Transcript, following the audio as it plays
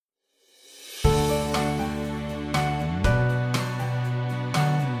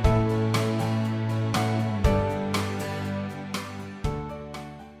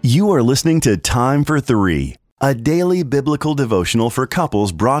You are listening to Time for Three, a daily biblical devotional for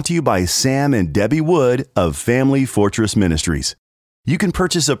couples brought to you by Sam and Debbie Wood of Family Fortress Ministries. You can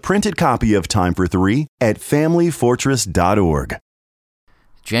purchase a printed copy of Time for Three at familyfortress.org.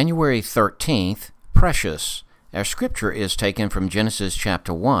 January 13th, Precious. Our scripture is taken from Genesis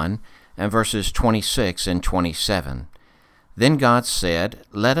chapter 1 and verses 26 and 27. Then God said,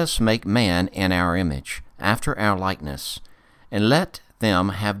 "Let us make man in our image, after our likeness, and let them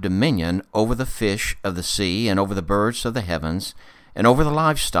have dominion over the fish of the sea, and over the birds of the heavens, and over the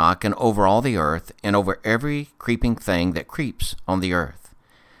livestock, and over all the earth, and over every creeping thing that creeps on the earth."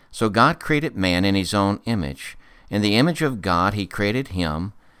 So God created man in his own image. In the image of God he created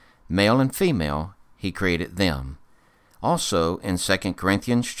him, male and female he created them. Also in 2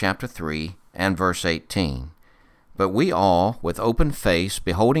 Corinthians chapter 3 and verse 18. But we all, with open face,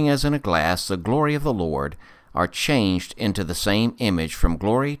 beholding as in a glass the glory of the Lord, are changed into the same image from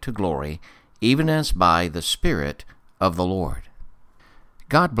glory to glory, even as by the Spirit of the Lord.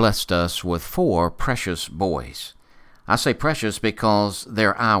 God blessed us with 4 precious boys. I say precious because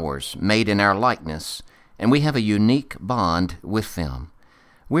they're ours, made in our likeness, and we have a unique bond with them.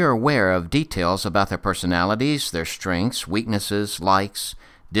 We are aware of details about their personalities, their strengths, weaknesses, likes,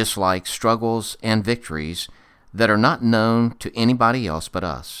 dislikes, struggles, and victories that are not known to anybody else but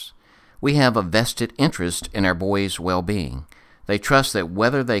us. We have a vested interest in our boys' well-being. They trust that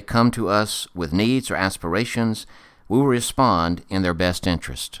whether they come to us with needs or aspirations, we will respond in their best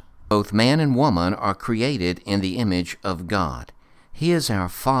interest. Both man and woman are created in the image of God. He is our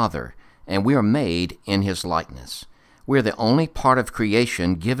Father, and we are made in His likeness. We are the only part of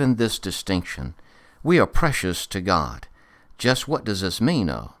creation given this distinction. We are precious to God. Just what does this mean,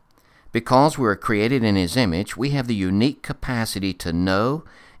 though? Because we are created in His image, we have the unique capacity to know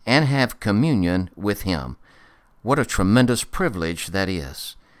and have communion with Him. What a tremendous privilege that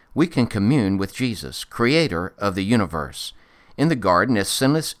is. We can commune with Jesus, Creator of the universe. In the garden, as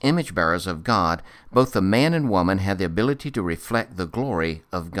sinless image bearers of God, both the man and woman had the ability to reflect the glory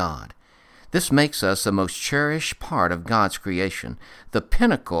of God. This makes us the most cherished part of God's creation, the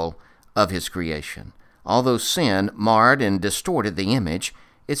pinnacle of His creation. Although sin marred and distorted the image,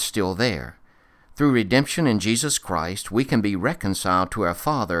 it's still there. Through redemption in Jesus Christ, we can be reconciled to our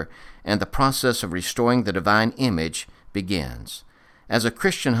Father, and the process of restoring the divine image begins. As a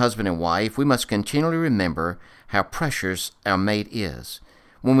Christian husband and wife, we must continually remember how precious our mate is.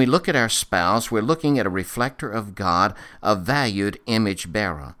 When we look at our spouse, we're looking at a reflector of God, a valued image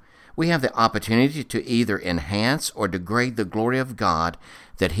bearer. We have the opportunity to either enhance or degrade the glory of God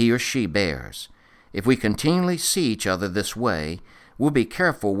that he or she bears. If we continually see each other this way, we'll be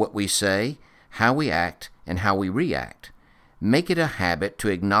careful what we say, how we act, and how we react. Make it a habit to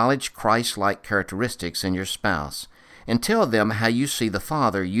acknowledge Christ-like characteristics in your spouse, and tell them how you see the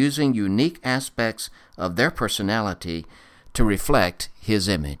Father using unique aspects of their personality to reflect His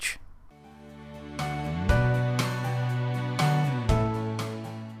image.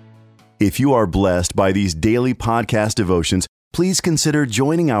 If you are blessed by these daily podcast devotions, please consider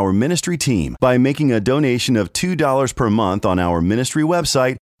joining our ministry team by making a donation of $2 per month on our ministry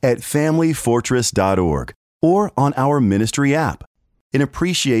website at familyfortress.org or on our ministry app. In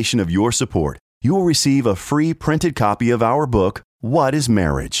appreciation of your support, you will receive a free printed copy of our book, What is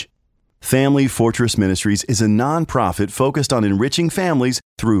Marriage? Family Fortress Ministries is a nonprofit focused on enriching families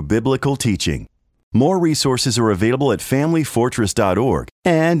through biblical teaching. More resources are available at familyfortress.org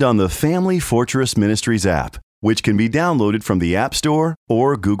and on the Family Fortress Ministries app, which can be downloaded from the App Store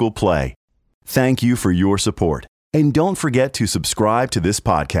or Google Play. Thank you for your support, and don't forget to subscribe to this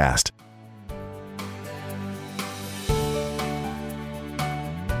podcast.